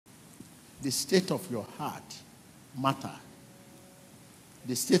the state of your heart matter.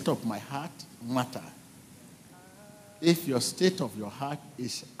 The state of my heart matter. If your state of your heart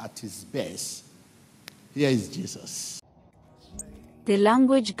is at its best, here is Jesus. The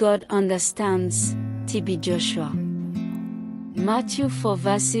language God understands, TB Joshua. Matthew 4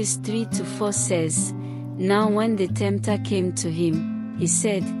 verses 3 to 4 says, "Now when the tempter came to him, he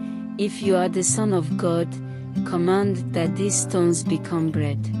said, 'If you are the Son of God, command that these stones become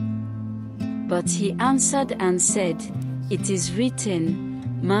bread.' But he answered and said, 'It is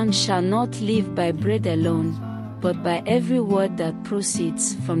written, man shall not live by bread alone, but by every word that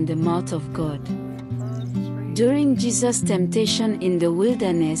proceeds from the mouth of God.'" During Jesus' temptation in the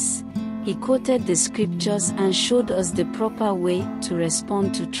wilderness, he quoted the scriptures and showed us the proper way to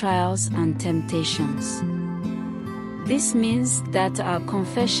respond to trials and temptations. This means that our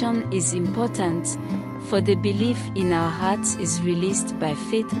confession is important, for the belief in our hearts is released by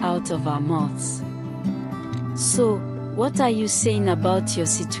faith out of our mouths. So, what are you saying about your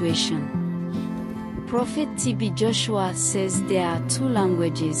situation? Prophet TB Joshua says there are two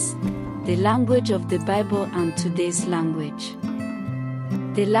languages, the language of the Bible and today's language.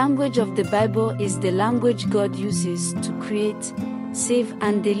 The language of the Bible is the language God uses to create, save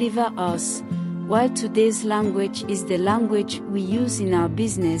and deliver us, while today's language is the language we use in our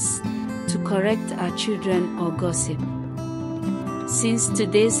business to correct our children or gossip. Since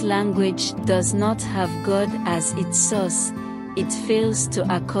today's language does not have God as its source, it fails to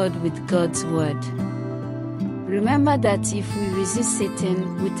accord with God's word. Remember that if we resist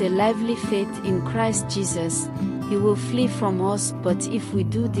Satan with a lively faith in Christ Jesus, he will flee from us, but if we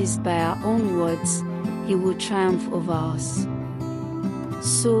do this by our own words, he will triumph over us.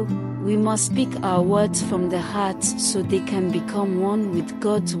 So, we must speak our words from the heart so they can become one with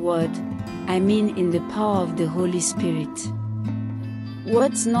God's word, in the power of the Holy Spirit.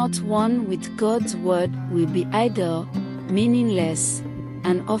 Words not one with God's word will be idle, meaningless,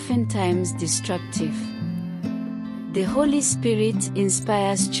 and oftentimes destructive. The Holy Spirit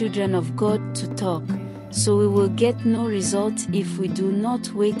inspires children of God to talk, so we will get no result if we do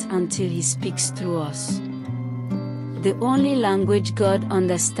not wait until He speaks through us. The only language God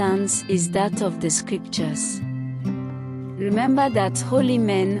understands is that of the Scriptures. Remember that holy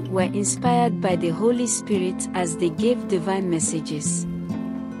men were inspired by the Holy Spirit as they gave divine messages.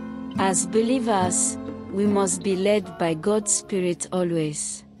 As believers, we must be led by God's Spirit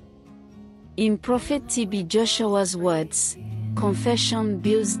always. In Prophet TB Joshua's words, confession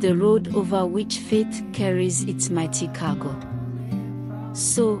builds the road over which faith carries its mighty cargo.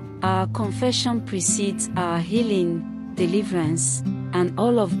 So, our confession precedes our healing, deliverance, and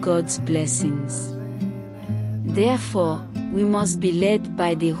all of God's blessings. Therefore, we must be led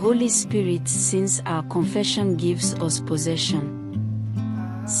by the Holy Spirit since our confession gives us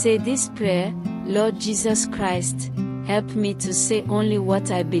possession. Say this prayer: Lord Jesus Christ, help me to say only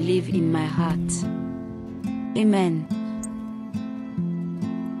what I believe in my heart. Amen.